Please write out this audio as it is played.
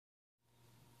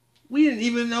We didn't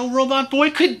even know Robot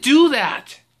Boy could do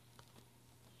that.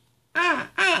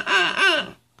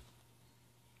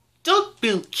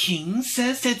 Duck-Billed King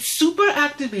says that super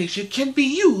activation can be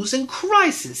used in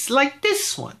crises like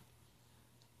this one.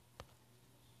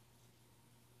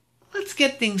 Let's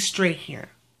get things straight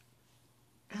here.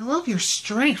 I love your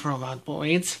strength, Robot Boy.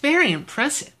 It's very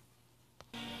impressive.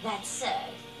 That said,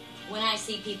 when I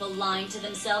see people lying to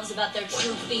themselves about their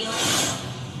true feelings,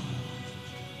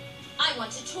 I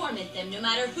want to torment them no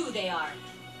matter who they are.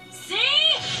 See?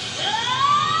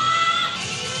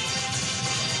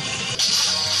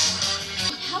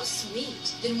 How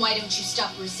sweet. Then why don't you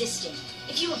stop resisting?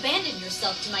 If you abandon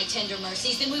yourself to my tender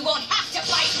mercies, then we won't have to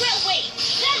fight, will we?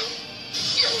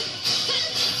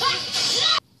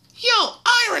 Yo,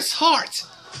 Iris Heart!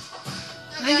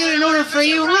 I got an order for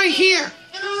you right here!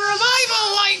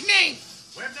 Revival Lightning!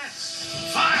 Web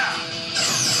nets! Fire!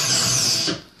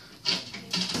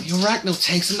 The Arachno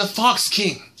tanks and the Fox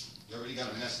King! You already got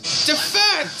a message.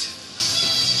 Defend!